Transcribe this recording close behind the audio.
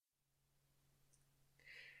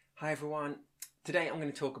Hi everyone. Today I'm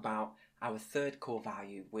going to talk about our third core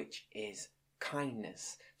value, which is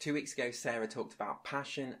kindness. 2 weeks ago, Sarah talked about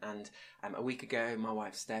passion, and a week ago, my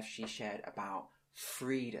wife Steph, she shared about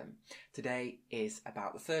freedom. Today is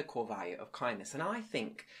about the third core value of kindness, and I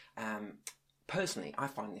think, personally, I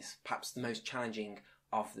find this perhaps the most challenging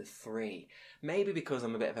of the three. Maybe because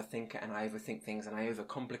I'm a bit of a thinker and I overthink things and I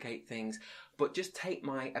overcomplicate things, but just take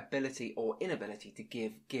my ability or inability to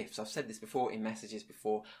give gifts. I've said this before in messages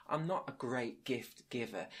before. I'm not a great gift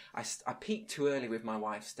giver. I peaked too early with my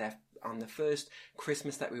wife Steph on the first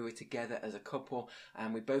Christmas that we were together as a couple,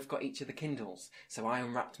 and we both got each of the Kindles. So I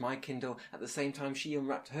unwrapped my Kindle at the same time she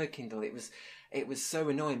unwrapped her Kindle. It was so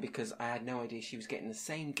annoying because I had no idea she was getting the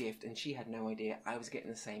same gift and she had no idea I was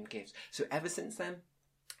getting the same gift. So ever since then,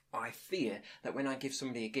 I fear that when I give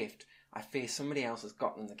somebody a gift, I fear somebody else has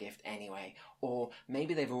gotten the gift anyway, or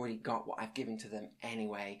maybe they've already got what I've given to them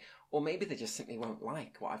anyway, or maybe they just simply won't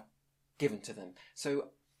like what I've given to them. So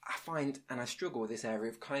I find, and I struggle with this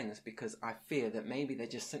area of kindness because I fear that maybe they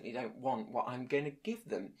just simply don't want what I'm going to give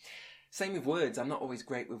them. Same with words. I'm not always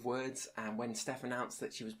great with words, and when Steph announced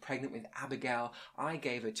that she was pregnant with Abigail, I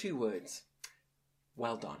gave her 2 words: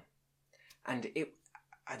 well done. And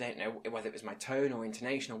I don't know whether it was my tone or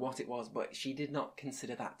intonation or what it was, but she did not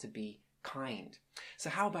consider that to be kind. So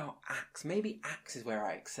how about acts? Maybe acts is where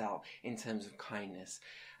I excel in terms of kindness.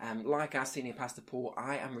 Like our senior pastor Paul,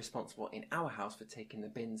 I am responsible in our house for taking the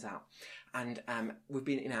bins out. And we've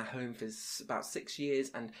been in our home for about 6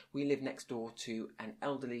 years, and we live next door to an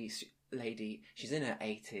elderly lady. She's in her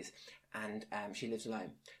 80s, and she lives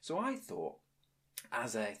alone. So I thought,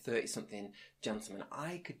 as a 30-something gentleman,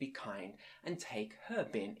 I could be kind and take her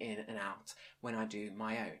bin in and out when I do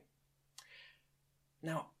my own.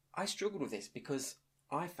 Now, I struggled with this because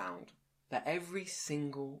I found that every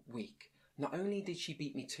single week, not only did she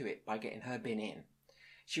beat me to it by getting her bin in,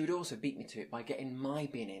 she would also beat me to it by getting my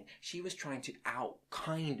bin in. She was trying to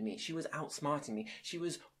out-kind me. She was outsmarting me. She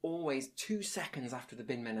was always 2 seconds after the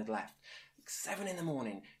bin men had left. 7 in the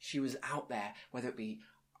morning, she was out there, whether it be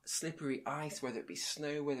slippery ice, whether it be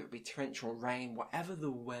snow, whether it be torrential rain, whatever the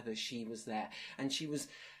weather, she was there. And she was,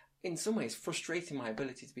 in some ways, frustrating my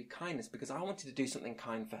ability to be kindness because I wanted to do something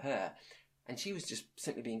kind for her, and she was just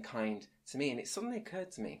simply being kind to me. And it suddenly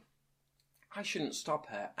occurred to me, I shouldn't stop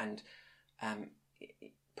her and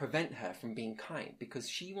prevent her from being kind because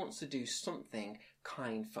she wants to do something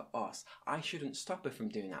kind for us. I shouldn't stop her from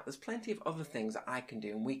doing that. There's plenty of other things that I can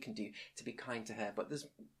do and we can do to be kind to her, but there's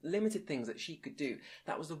limited things that she could do.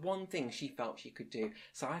 That was the one thing she felt she could do.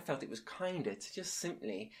 So I felt it was kinder to just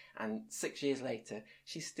simply, and 6 years later,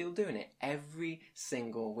 she's still doing it every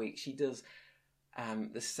single week. She does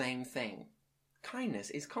the same thing. Kindness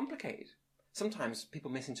is complicated. Sometimes people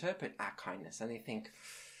misinterpret our kindness and they think,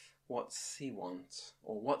 what's he want?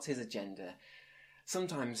 Or what's his agenda?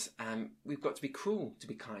 Sometimes we've got to be cruel to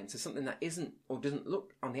be kind. So something that isn't or doesn't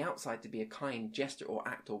look on the outside to be a kind gesture or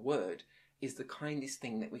act or word is the kindest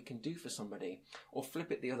thing that we can do for somebody. Or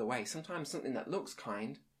flip it the other way. Sometimes something that looks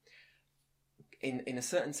kind in a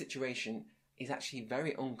certain situation is actually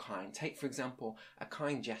very unkind. Take, for example, a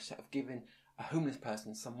kind gesture of giving a homeless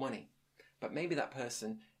person some money. But maybe that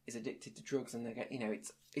person is addicted to drugs and they get,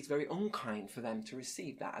 it's very unkind for them to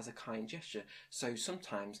receive that as a kind gesture. So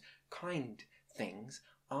sometimes kind things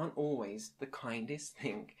aren't always the kindest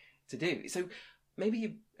thing to do. So maybe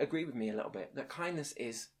you agree with me a little bit that kindness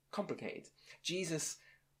is complicated. Jesus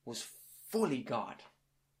was fully God,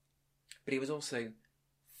 but he was also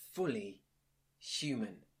fully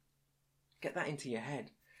human. Get that into your head.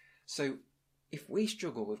 So if we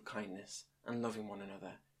struggle with kindness and loving one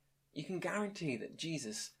another, you can guarantee that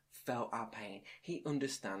Jesus felt our pain. He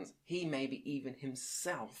understands. He maybe even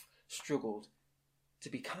himself struggled to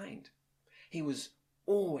be kind. He was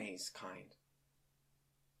always kind.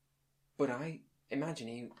 But I imagine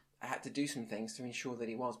he had to do some things to ensure that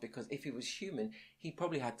he was, because if he was human, he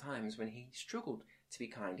probably had times when he struggled to be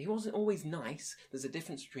kind. He wasn't always nice. There's a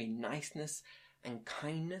difference between niceness and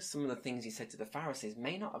kindness. Some of the things he said to the Pharisees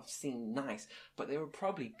may not have seemed nice, but they were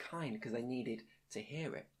probably kind because they needed to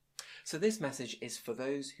hear it. So this message is for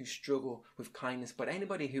those who struggle with kindness, but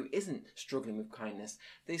anybody who isn't struggling with kindness,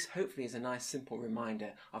 this hopefully is a nice simple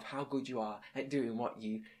reminder of how good you are at doing what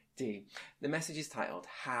you do. The message is titled,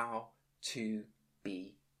 How to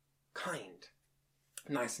Be Kind.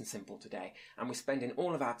 Nice and simple today. And we're spending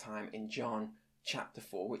all of our time in John chapter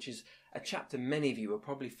 4, which is a chapter many of you are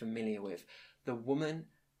probably familiar with, the woman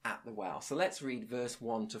at the well. So let's read verse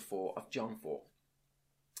 1 to 4 of John 4.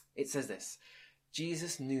 It says this: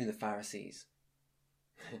 Jesus knew the Pharisees.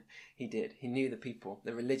 He did. He knew the people,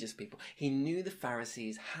 the religious people. He knew the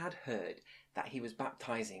Pharisees had heard that he was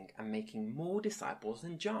baptizing and making more disciples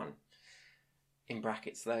than John. In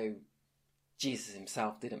brackets, though, Jesus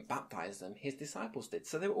himself didn't baptize them, his disciples did.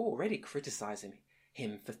 So they were already criticizing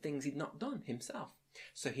him for things he'd not done himself.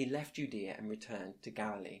 So he left Judea and returned to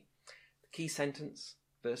Galilee. The key sentence,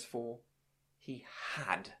 verse 4, he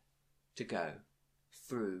had to go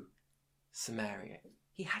through Samaria.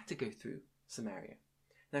 He had to go through Samaria.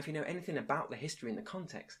 Now, if you know anything about the history and the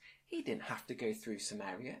context, he didn't have to go through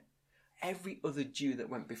Samaria. Every other Jew that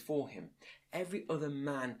went before him, every other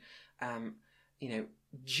man,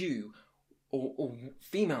 Jew or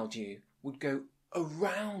female Jew would go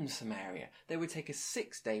around Samaria. They would take a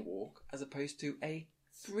 6-day walk as opposed to a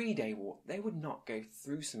 3-day walk. They would not go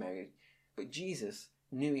through Samaria. But Jesus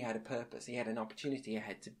knew he had a purpose. He had an opportunity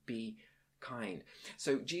ahead to be kind.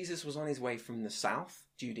 So Jesus was on his way from the south,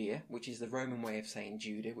 Judea, which is the Roman way of saying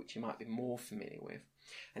Judah, which you might be more familiar with.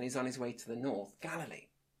 And he's on his way to the north, Galilee.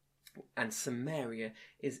 And Samaria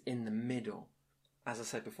is in the middle. As I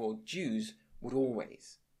said before, Jews would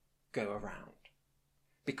always go around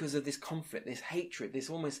because of this conflict, this hatred, this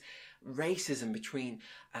almost racism between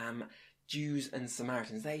Jews and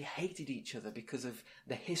Samaritans. They hated each other because of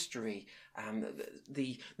the history.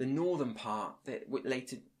 The northern part, that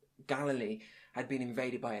later Galilee, had been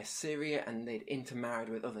invaded by Assyria, and they'd intermarried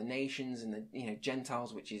with other nations, and the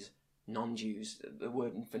Gentiles, which is non-Jews, the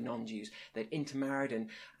word for non-Jews, they'd intermarried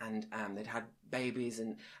and they'd had babies,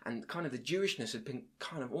 and kind of the Jewishness had been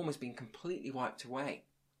kind of almost been completely wiped away.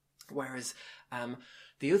 Whereas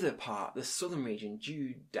the other part, the southern region,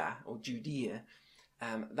 Judah or Judea,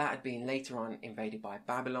 that had been later on invaded by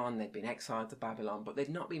Babylon. They'd been exiled to Babylon, but they'd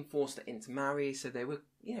not been forced to intermarry, so they were,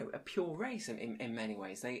 a pure race in many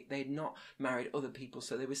ways. They'd not married other people,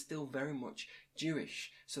 so they were still very much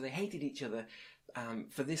Jewish. So they hated each other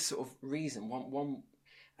for this sort of reason. One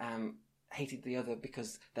hated the other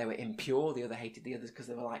because they were impure. The other hated the others because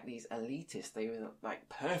they were like these elitists. They were like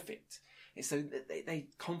perfect. So they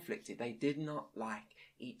conflicted. They did not like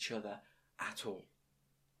each other at all.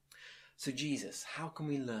 So Jesus, how can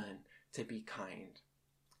we learn to be kind?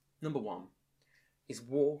 Number one is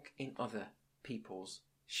walk in other people's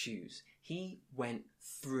shoes. He went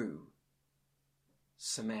through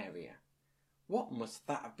Samaria. What must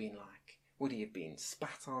that have been like? Would he have been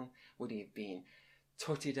spat on? Would he have been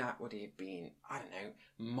tutted at? Would he have been,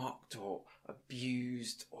 mocked or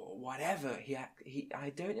abused or whatever? I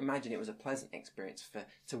don't imagine it was a pleasant experience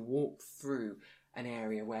to walk through an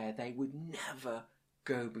area where they would never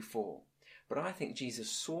go before. But I think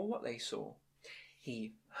Jesus saw what they saw.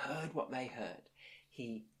 He heard what they heard.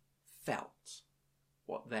 He felt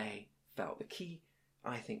what they felt. The key,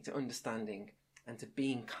 I think, to understanding and to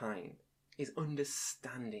being kind is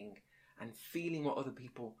understanding and feeling what other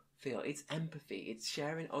people feel. It's empathy. It's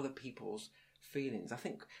sharing other people's feelings. I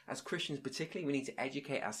think as Christians particularly, we need to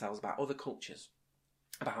educate ourselves about other cultures,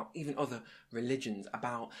 about even other religions,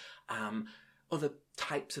 about other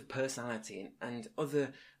types of personality and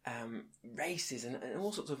other races and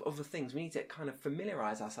all sorts of other things. We need to kind of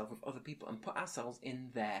familiarise ourselves with other people and put ourselves in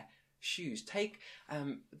their shoes. Take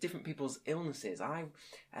different people's illnesses.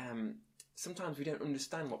 Sometimes we don't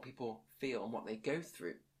understand what people feel and what they go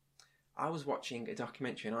through. I was watching a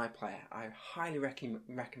documentary on iPlayer. I highly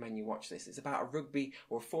recommend you watch this. It's about a rugby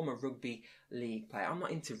or a former rugby league player. I'm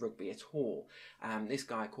not into rugby at all. This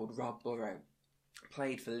guy called Rob Burrow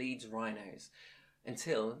played for Leeds Rhinos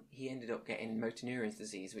until he ended up getting motor neurons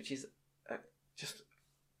disease, which is just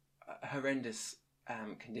a horrendous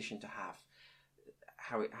condition to have.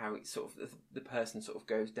 How it sort of the person sort of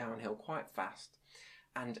goes downhill quite fast,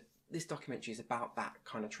 and this documentary is about that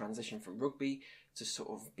kind of transition from rugby to sort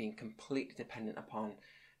of being completely dependent upon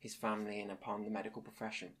his family and upon the medical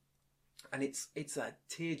profession, and it's a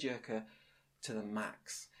tearjerker to the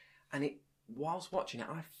max. And whilst watching it,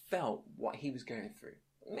 I felt what he was going through.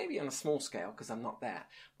 Maybe on a small scale because I'm not there,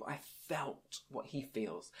 but I felt what he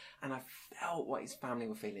feels and I felt what his family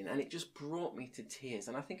were feeling, and it just brought me to tears.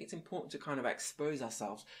 And I think it's important to kind of expose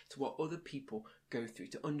ourselves to what other people go through,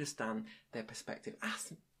 to understand their perspective.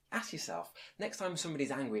 Ask yourself, next time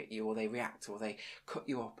somebody's angry at you, or they react, or they cut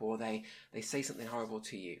you up, or they say something horrible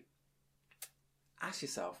to you, ask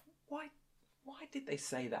yourself, why did they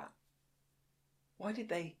say that? Why did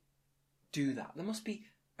they do that? There must be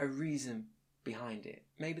a reason behind it.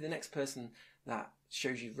 Maybe the next person that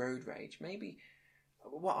shows you road rage, maybe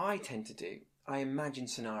what I tend to do, I imagine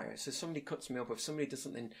scenarios. So somebody cuts me up, if somebody does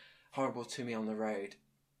something horrible to me on the road,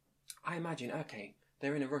 I imagine, okay,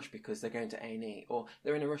 They're in a rush because they're going to A&E, or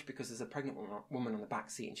they're in a rush because there's a pregnant woman on the back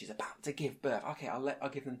seat and she's about to give birth. Okay, I'll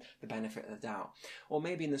give them the benefit of the doubt. Or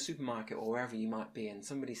maybe in the supermarket or wherever you might be, and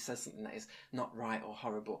somebody says something that is not right or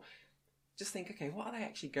horrible. Just think, okay, what are they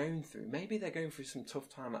actually going through? Maybe they're going through some tough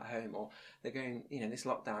time at home, or they're going, this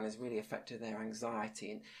lockdown has really affected their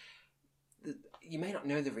anxiety. And you may not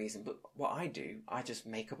know the reason, but what I do, I just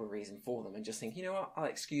make up a reason for them and just think, you know what, I'll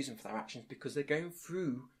excuse them for their actions because they're going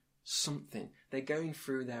through something. They're going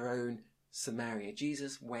through their own Samaria.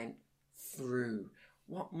 Jesus went through.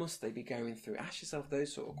 What must they be going through? Ask yourself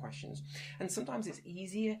those sort of questions. And sometimes it's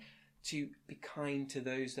easier to be kind to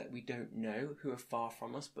those that we don't know, who are far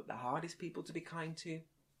from us, but the hardest people to be kind to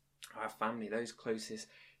are our family, those closest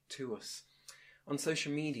to us. On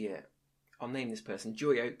social media, I'll name this person,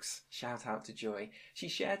 Joy Oakes, shout out to Joy. She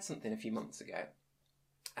shared something a few months ago,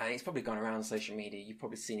 and it's probably gone around social media. You've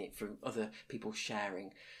probably seen it through other people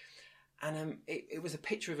sharing. And it was a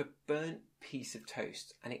picture of a burnt piece of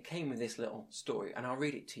toast, and it came with this little story, and I'll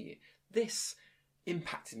read it to you. This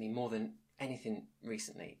impacted me more than anything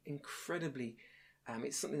recently. Incredibly,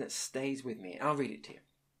 it's something that stays with me. I'll read it to you.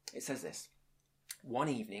 It says this. One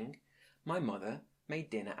evening, my mother made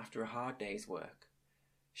dinner after a hard day's work.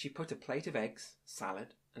 She put a plate of eggs,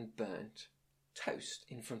 salad, and burnt toast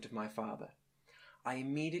in front of my father. I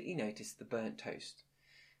immediately noticed the burnt toast,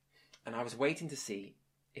 and I was waiting to see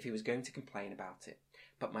if he was going to complain about it.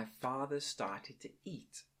 But my father started to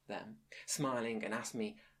eat them, smiling, and asked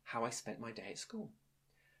me how I spent my day at school.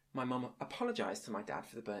 My mum apologised to my dad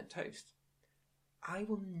for the burnt toast. I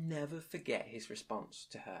will never forget his response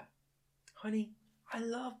to her. Honey, I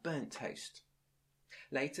love burnt toast.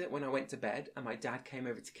 Later, when I went to bed and my dad came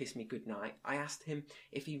over to kiss me goodnight, I asked him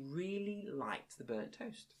if he really liked the burnt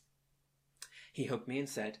toast. He hugged me and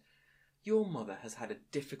said, your mother has had a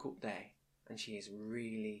difficult day and she is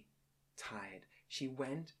really tired. She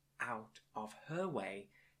went out of her way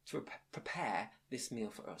to prepare this meal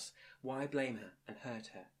for us. Why blame her and hurt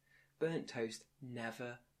her? Burnt toast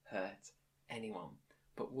never hurt anyone,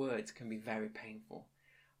 but words can be very painful.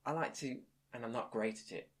 I like to, and I'm not great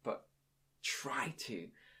at it, but try to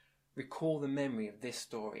recall the memory of this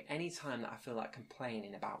story anytime that I feel like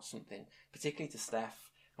complaining about something, particularly to Steph,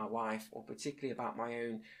 my wife, or particularly about my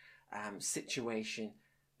own situation.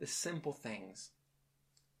 The simple things.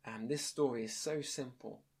 This story is so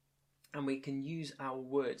simple, and we can use our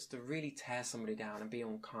words to really tear somebody down and be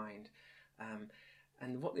unkind.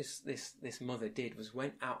 And what this mother did was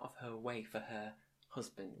went out of her way for her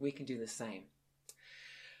husband. We can do the same.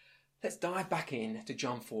 Let's dive back in to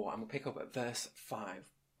John 4 and we'll pick up at verse 5.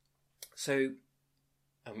 So,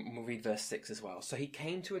 we'll read verse 6 as well. So he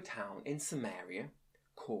came to a town in Samaria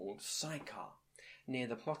called Sychar, near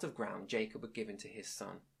the plot of ground Jacob had given to his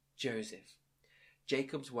son, Joseph.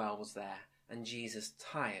 Jacob's well was there, and Jesus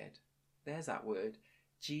tired. There's that word.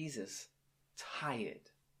 Jesus tired,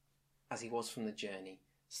 as he was from the journey,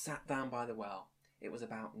 sat down by the well. It was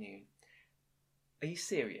about noon. Are you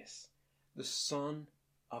serious? The Son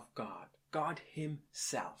of God, God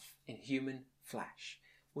himself in human flesh,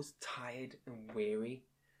 was tired and weary.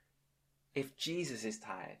 If Jesus is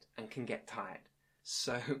tired and can get tired,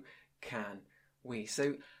 so can we.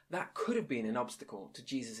 So that could have been an obstacle to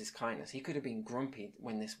Jesus' kindness. He could have been grumpy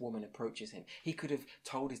when this woman approaches him. He could have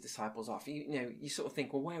told his disciples off. You sort of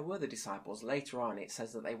think, well, where were the disciples? Later on, it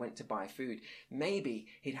says that they went to buy food. Maybe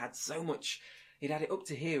he'd had it up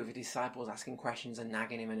to here with the disciples asking questions and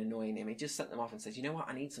nagging him and annoying him. He just sent them off and says, you know what,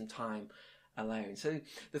 I need some time alone. So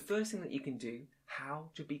the first thing that you can do, how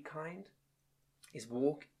to be kind, is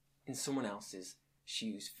walk in someone else's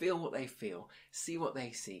shoes. Feel what they feel. See what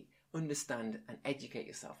they see. Understand and educate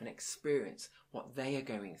yourself and experience what they are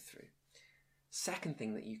going through. Second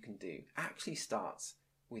thing that you can do actually starts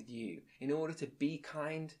with you. In order to be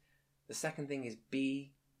kind, the second thing is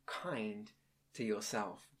be kind to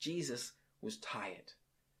yourself. Jesus was tired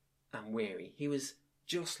and weary. He was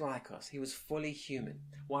just like us. He was fully human.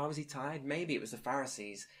 Why was he tired? Maybe it was the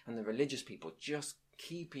Pharisees and the religious people just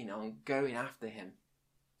keeping on going after him.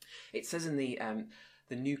 It says in the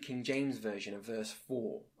New King James Version of verse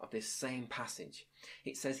 4 of this same passage,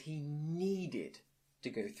 it says he needed to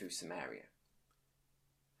go through Samaria.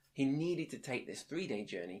 He needed to take this 3-day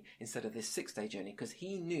journey instead of this 6-day journey because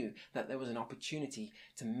he knew that there was an opportunity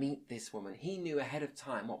to meet this woman. He knew ahead of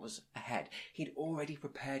time what was ahead. He'd already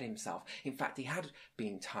prepared himself. In fact, he had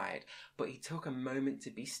been tired, but he took a moment to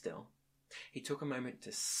be still. He took a moment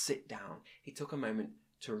to sit down. He took a moment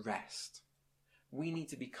to rest. We need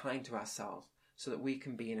to be kind to ourselves so that we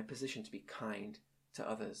can be in a position to be kind to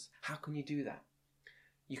others. How can you do that?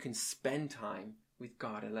 You can spend time with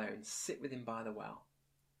God alone. Sit with him by the well.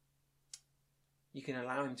 You can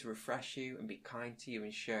allow him to refresh you and be kind to you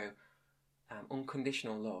and show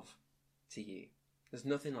unconditional love to you. There's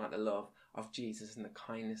nothing like the love of Jesus and the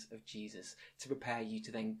kindness of Jesus to prepare you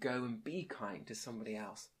to then go and be kind to somebody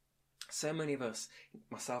else. So many of us,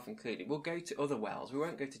 myself included, will go to other wells. We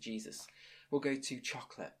won't go to Jesus. We'll go to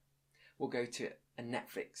chocolate. We'll go to a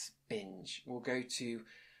Netflix binge. We'll go to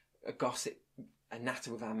a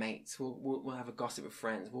natter with our mates. We'll have a gossip with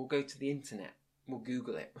friends. We'll go to the internet. We'll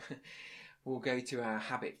Google it. We'll go to our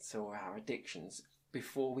habits or our addictions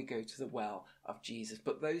before we go to the well of Jesus.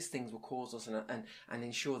 But those things will cause us and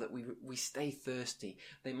ensure that we stay thirsty.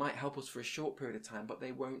 They might help us for a short period of time, but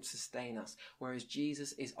they won't sustain us. Whereas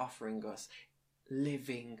Jesus is offering us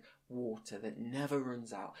living water that never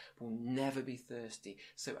runs out, will never be thirsty.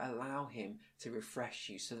 So allow him to refresh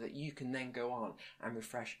you so that you can then go on and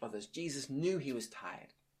refresh others. Jesus knew he was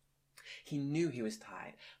tired. He knew he was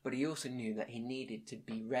tired, but he also knew that he needed to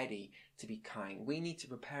be ready to be kind. We need to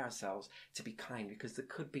prepare ourselves to be kind because there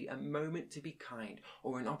could be a moment to be kind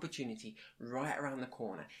or an opportunity right around the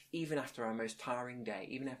corner, even after our most tiring day,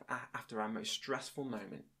 even after our most stressful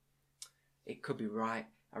moment. It could be right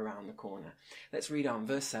around the corner. Let's read on,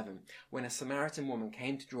 verse 7. When a Samaritan woman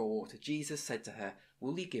came to draw water, Jesus said to her,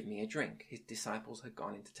 "Will you give me a drink?" His disciples had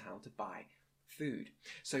gone into town to buy food.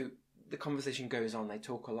 So the conversation goes on. They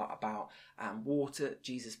talk a lot about water,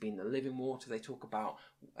 Jesus being the living water. They talk about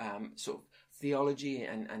sort of theology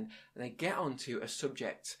and they get onto a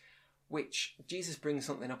subject which Jesus brings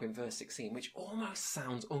something up in verse 16, which almost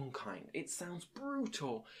sounds unkind. It sounds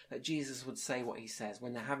brutal that Jesus would say what he says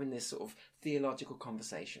when they're having this sort of theological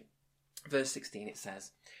conversation. Verse 16, it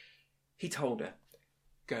says, he told her,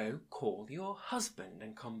 "Go call your husband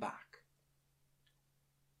and come back."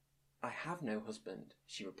 "I have no husband,"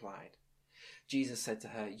 she replied. Jesus said to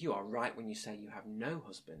her, "You are right when you say you have no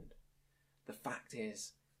husband. The fact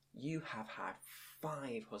is, you have had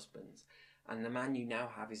 5 husbands, and the man you now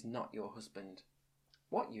have is not your husband.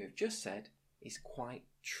 What you have just said is quite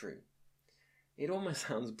true." It almost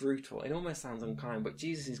sounds brutal. It almost sounds unkind, but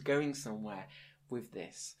Jesus is going somewhere with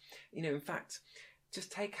this. In fact,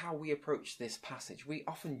 just take how we approach this passage. We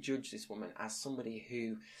often judge this woman as somebody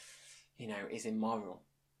who, is immoral.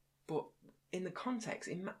 But in the context,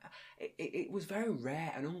 it was very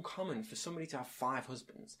rare and uncommon for somebody to have 5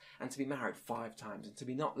 husbands and to be married 5 times and to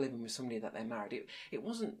be not living with somebody that they're married. It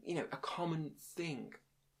wasn't, a common thing.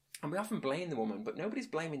 And we often blame the woman, but nobody's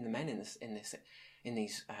blaming the men in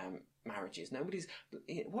these marriages.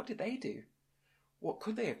 What did they do? What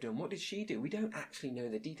could they have done? What did she do? We don't actually know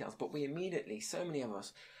the details, but we immediately, so many of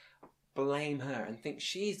us, blame her and think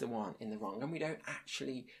she's the one in the wrong, and we don't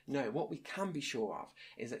actually know. What we can be sure of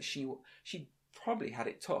is that she probably had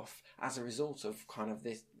it tough as a result of kind of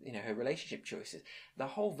this, her relationship choices. The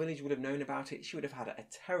whole village would have known about it. She would have had a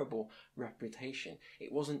terrible reputation.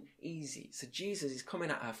 It wasn't easy. So Jesus is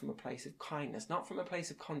coming at her from a place of kindness, not from a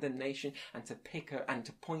place of condemnation and to pick her and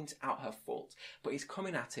to point out her faults, but he's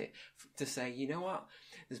coming at it to say, you know what?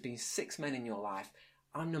 There's been 6 men in your life.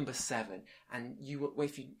 I'm number 7, and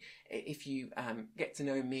if you get to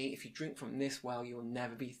know me, if you drink from this well, you'll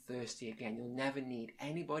never be thirsty again. You'll never need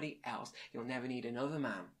anybody else. You'll never need another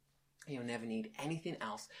man. You'll never need anything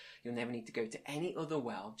else. You'll never need to go to any other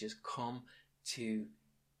well. Just come to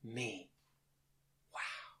me.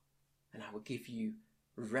 Wow. And I will give you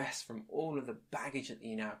rest from all of the baggage that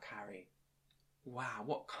you now carry. Wow,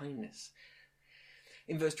 what kindness.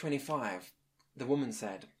 In verse 25, the woman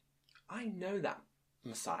said, "I know that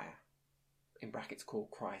Messiah," in brackets called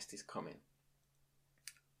Christ, is coming.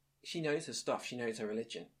 She knows her stuff. She knows her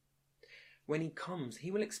religion. When he comes, he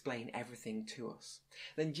will explain everything to us.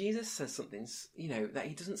 Then Jesus says something, that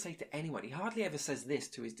he doesn't say to anyone. He hardly ever says this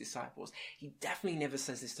to his disciples. He definitely never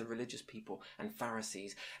says this to religious people and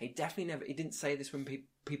Pharisees. He didn't say this when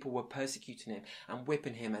people were persecuting him and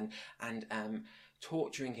whipping him and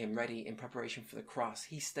torturing him ready in preparation for the cross.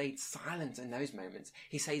 He stayed silent in those moments.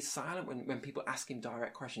 He stays silent when people ask him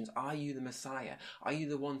direct questions. Are you the Messiah? Are you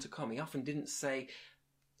the one to come? He often didn't say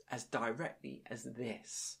as directly as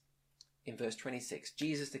this. In verse 26,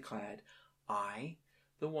 Jesus declared, "I,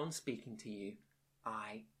 the one speaking to you,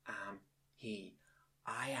 I am he.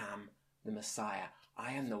 I am the Messiah.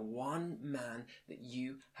 I am the one man that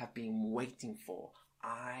you have been waiting for.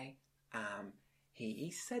 I am he."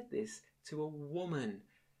 He said this to a woman.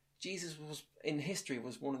 Jesus in history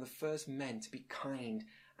was one of the first men to be kind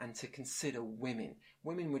and to consider women.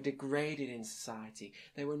 Women were degraded in society.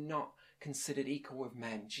 They were not considered equal with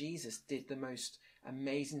men. Jesus did the most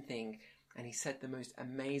amazing thing, and he said the most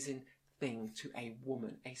amazing thing to a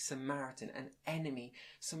woman, a Samaritan, an enemy,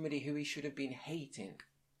 somebody who he should have been hating.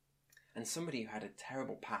 And somebody who had a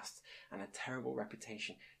terrible past and a terrible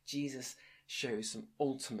reputation, Jesus shows some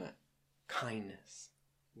ultimate kindness.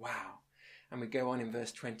 Wow. And we go on in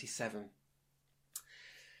verse 27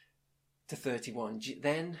 to 31.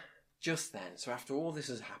 Just then, so after all this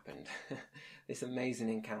has happened, this amazing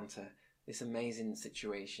encounter, this amazing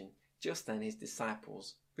situation, just then his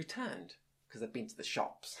disciples returned, because they'd been to the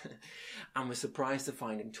shops, and were surprised to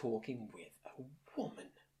find him talking with a woman.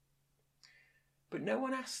 But no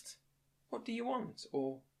one asked, "What do you want?"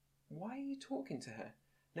 or "Why are you talking to her?"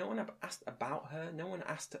 No one asked about her. No one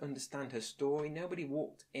asked to understand her story. Nobody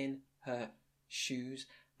walked in her shoes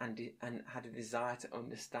and had a desire to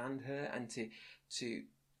understand her and to.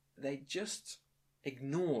 They just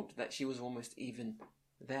ignored that she was almost even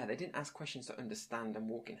there. They didn't ask questions to understand and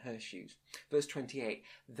walk in her shoes. Verse 28.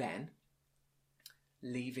 Then,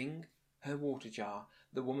 leaving her water jar,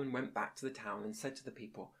 the woman went back to the town and said to the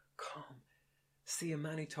people, "Come, see a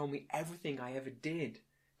man who told me everything I ever did.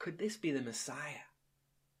 Could this be the Messiah?"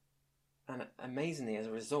 And amazingly, as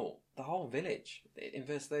a result, the whole village, in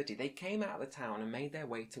verse 30, they came out of the town and made their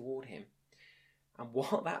way toward him. And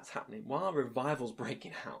while that's happening, while revival's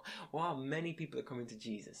breaking out, while many people are coming to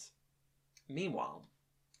Jesus, meanwhile,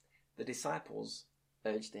 the disciples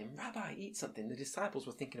urged him, "Rabbi, eat something." The disciples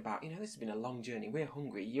were thinking about, this has been a long journey. We're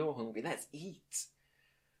hungry. You're hungry. Let's eat.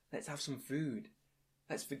 Let's have some food.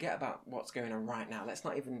 Let's forget about what's going on right now. Let's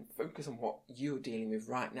not even focus on what you're dealing with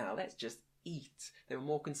right now. Let's just eat. They were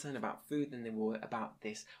more concerned about food than they were about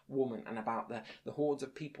this woman and about the hordes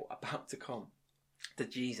of people about to come to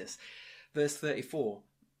Jesus. Verse 34,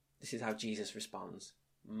 this is how Jesus responds.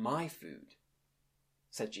 "My food,"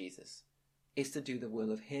 said Jesus, "is to do the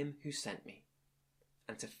will of him who sent me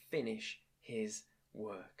and to finish his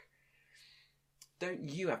work." Don't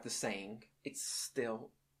you have the saying, it's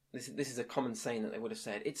still, this is a common saying that they would have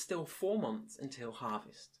said, it's still 4 months until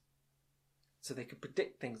harvest. So they could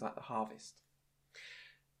predict things like the harvest.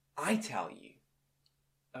 I tell you,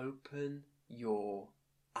 open your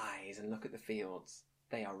eyes and look at the fields.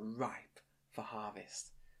 They are ripe for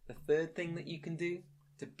harvest. The third thing that you can do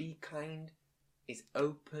to be kind is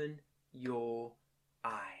open your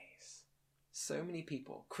eyes. So many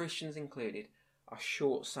people, Christians included, are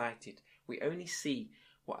short-sighted. We only see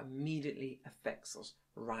what immediately affects us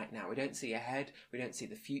right now. We don't see ahead. We don't see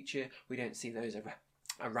the future. We don't see those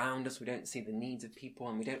around us. We don't see the needs of people,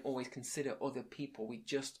 and we don't always consider other people. We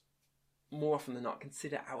just, more often than not,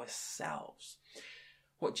 consider ourselves.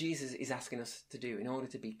 What Jesus is asking us to do in order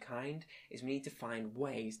to be kind is we need to find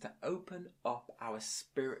ways to open up our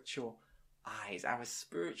spiritual eyes, our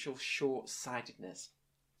spiritual short-sightedness.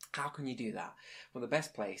 How can you do that? Well, the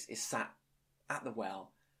best place is sat at the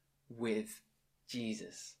well with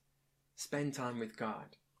Jesus. Spend time with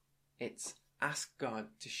God. It's ask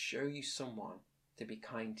God to show you someone to be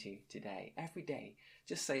kind to today. Every day,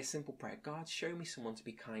 just say a simple prayer. God, show me someone to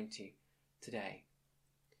be kind to today.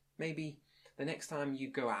 Maybe the next time you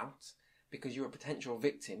go out, because you're a potential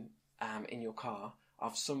victim in your car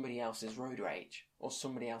of somebody else's road rage or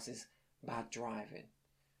somebody else's bad driving.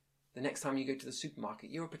 The next time you go to the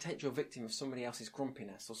supermarket, you're a potential victim of somebody else's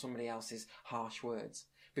grumpiness or somebody else's harsh words.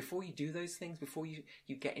 Before you do those things, before you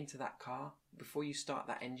get into that car, before you start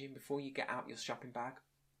that engine, before you get out your shopping bag,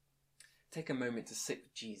 take a moment to sit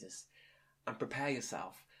with Jesus and prepare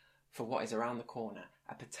yourself for what is around the corner,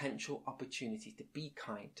 a potential opportunity to be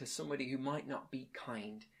kind to somebody who might not be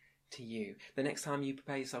kind to you. The next time you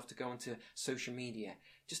prepare yourself to go onto social media,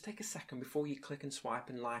 just take a second before you click and swipe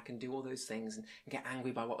and like and do all those things and get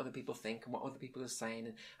angry by what other people think and what other people are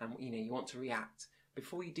saying and you want to react.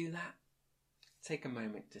 Before you do that, take a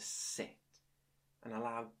moment to sit and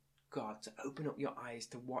allow God to open up your eyes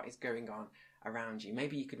to what is going on around you.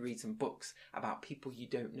 Maybe you could read some books about people you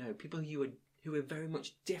don't know, people who are very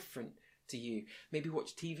much different to you. Maybe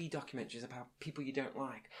watch TV documentaries about people you don't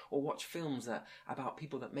like, or watch films about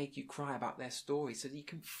people that make you cry about their stories so that you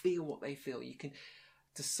can feel what they feel. You can,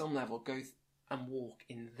 to some level, go and walk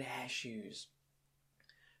in their shoes.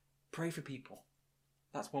 Pray for people.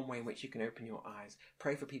 That's one way in which you can open your eyes.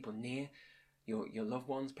 Pray for people near, your loved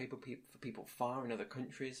ones. Pray for people far in other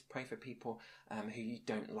countries. Pray for people who you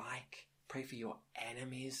don't like. Pray for your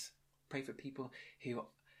enemies. Pray for people who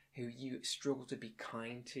you struggle to be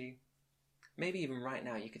kind to. Maybe even right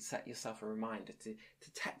now you could set yourself a reminder to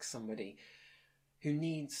text somebody who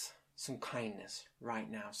needs some kindness right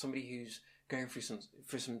now, somebody who's going through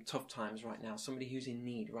some tough times right now, somebody who's in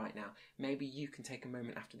need right now. Maybe you can take a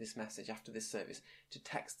moment after this message, after this service, to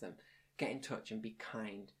text them, get in touch and be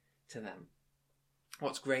kind to them.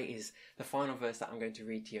 What's great is the final verse that I'm going to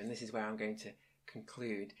read to you, and this is where I'm going to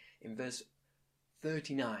conclude. In verse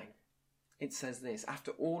 39, it says this: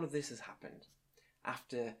 after all of this has happened,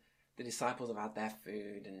 after the disciples have had their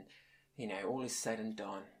food and, all is said and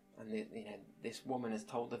done, and this woman has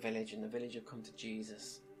told the village and the village have come to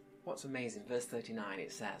Jesus. What's amazing, verse 39,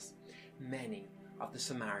 it says, many of the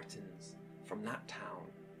Samaritans from that town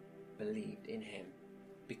believed in him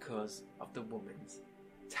because of the woman's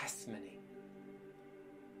testimony.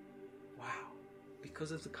 Wow.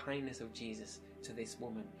 Because of the kindness of Jesus to this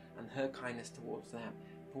woman and her kindness towards them,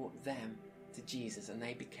 brought them to Jesus, and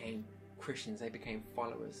they became Christians. They became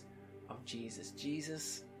followers of Jesus.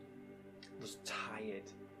 Jesus was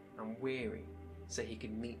tired and weary so he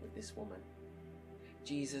could meet with this woman.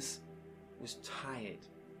 Jesus was tired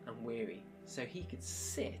and weary so he could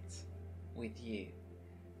sit with you.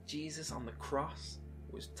 Jesus on the cross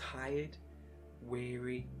was tired,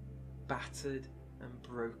 weary, battered and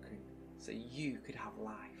broken so you could have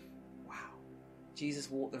life. Wow. Jesus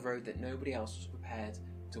walked the road that nobody else was prepared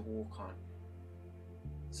to walk on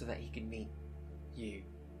so that he could meet you.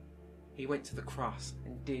 He went to the cross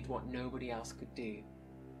and did what nobody else could do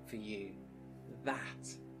for you. That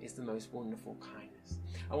is the most wonderful kindness.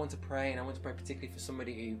 I want to pray, and I want to pray particularly for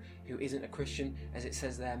somebody who isn't a Christian. As it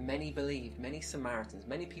says there, many believed, many Samaritans,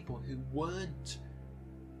 many people who weren't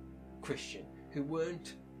Christian, who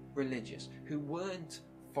weren't religious, who weren't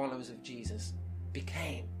followers of Jesus,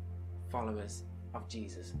 became followers of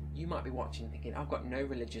Jesus. You might be watching thinking, I've got no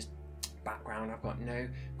religious background, I've got no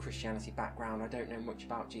Christianity background, I don't know much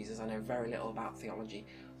about Jesus, I know very little about theology,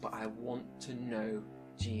 but I want to know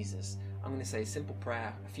Jesus. I'm going to say a simple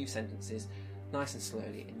prayer, a few sentences, nice and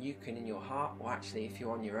slowly, and you can in your heart, or actually if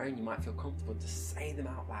you're on your own, you might feel comfortable to say them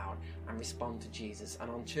out loud and respond to Jesus.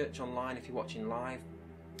 And on Church Online, if you're watching live,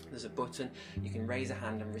 there's a button, you can raise a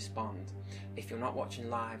hand and respond. If you're not watching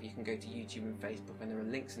live, you can go to YouTube and Facebook, and there are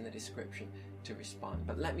links in the description to respond.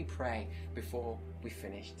 But let me pray before we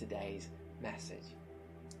finish today's message.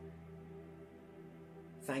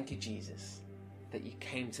 Thank you, Jesus, that you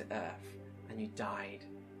came to earth and you died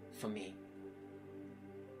for me.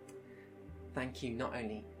 Thank you, not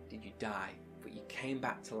only did you die, but you came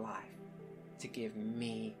back to life to give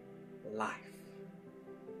me life.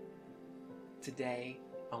 Today,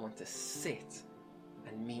 I want to sit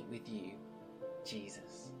and meet with you,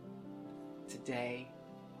 Jesus. Today,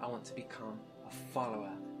 I want to become a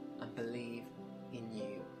follower and believe in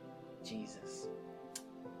you, Jesus.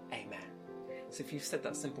 Amen. So if you've said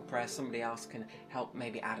that simple prayer, somebody else can help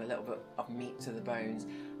maybe add a little bit of meat to the bones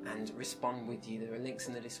and respond with you. There are links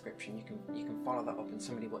in the description. You can follow that up and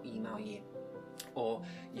somebody will email you, or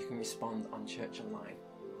you can respond on Church Online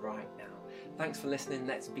right now. Thanks for listening.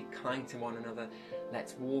 Let's be kind to one another.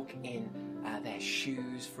 Let's walk in their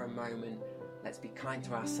shoes for a moment. Let's be kind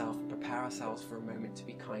to ourselves, prepare ourselves for a moment to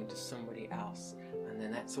be kind to somebody else. And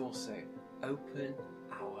then let's also open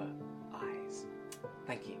our eyes.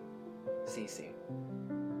 Thank you. See you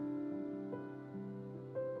soon.